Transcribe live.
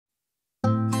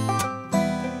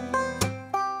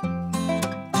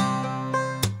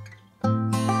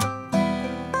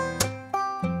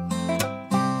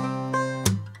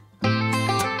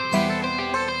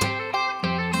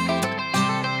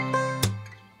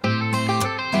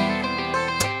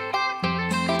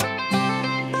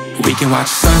We can watch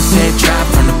sunset drop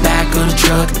from the back of the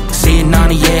truck, sitting on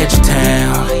the edge of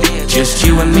town. Just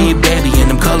you and me, baby,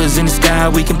 and them colors in the sky.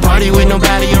 We can party with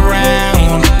nobody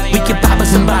around. We can pop us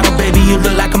some bottle, baby, you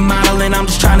look like a model, and I'm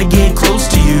just trying to get close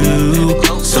to you.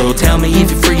 So tell me if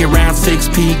you're free around 6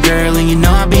 p, girl, and you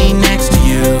know I'll be next to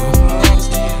you.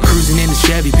 Cruising in the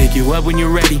Chevy, pick you up when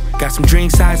you're ready. Got some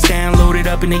drinks ice down, loaded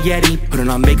up in the Yeti. Putting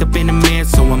on makeup in the mirror,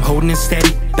 so I'm holding it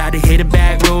steady. About to hit the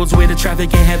back roads where the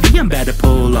traffic ain't heavy, I'm about to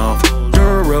pull off.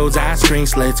 Dirt roads, ice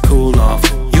drinks, let's cool off.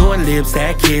 Your lips,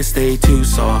 that kiss, they too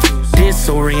soft.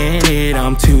 Disoriented,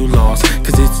 I'm too lost,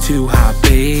 cause it's too hot,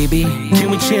 baby.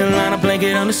 Can we chill on a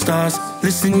blanket on the stars?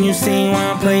 Listen, you sing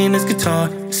while I'm playing this guitar.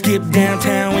 Skip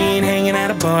downtown, we ain't hanging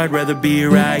at a bar. I'd rather be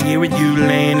right here with you,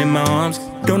 laying in my arms.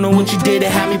 Don't know what you did to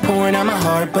have me pouring out my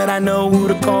heart, but I know who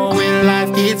to call when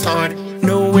life gets hard.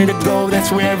 Know where to go,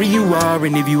 that's wherever you are.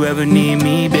 And if you ever need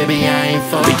me, baby, I ain't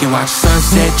far. We can watch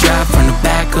sunset drop from the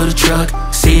back of the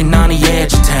truck, sitting on the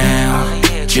edge of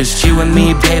town. Just you and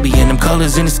me, baby, and them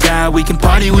colors in the sky. We can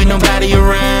party with nobody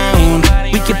around.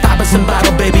 We can pop us some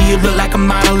bottle, baby, you look like a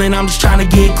model, and I'm just trying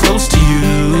to get close to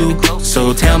you.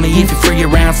 So tell me if you're free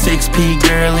around 6 p,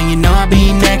 girl, and you know I'll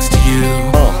be next to you.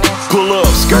 Pull up,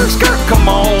 skirt, skirt, come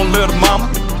on, little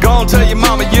mama. Gonna tell your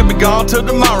mama you'll be gone till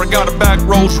tomorrow. Got a back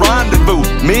roads rendezvous,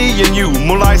 me and you.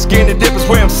 Moonlight skinny dip is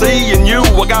where I'm seeing you.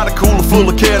 I got a cooler full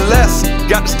of care less.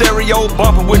 Got the stereo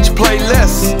bumping with your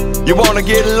playlist. You wanna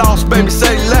get lost, baby,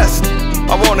 say less.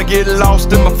 I wanna get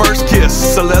lost in my first kiss,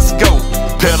 so let's go.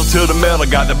 Pedal to the metal,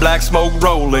 got the black smoke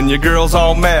rolling. Your girl's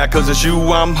all mad cause it's you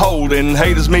I'm holding.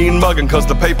 Haters mean mugging cause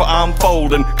the paper I'm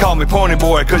folding. Call me pony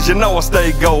boy cause you know I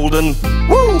stay golden.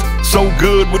 Woo! So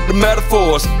good with the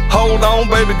metaphors. Hold on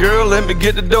baby girl, let me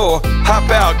get the door. Hop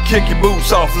out, kick your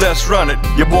boots off, let's run it.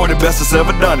 Your boy the best that's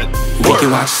ever done it. We can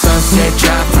watch sunset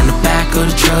drop from the back of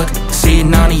the truck,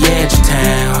 sitting on the edge of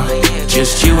town.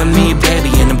 Just you and me, baby,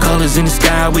 and them colors in the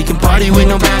sky. We can party with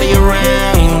nobody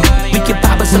around. We can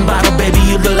pop us some bottle, baby,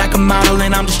 you look like a model,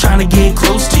 and I'm just trying to get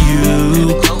close to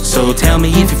you. So tell me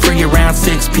if you're free around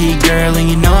 6 p, girl, and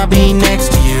you know I'll be next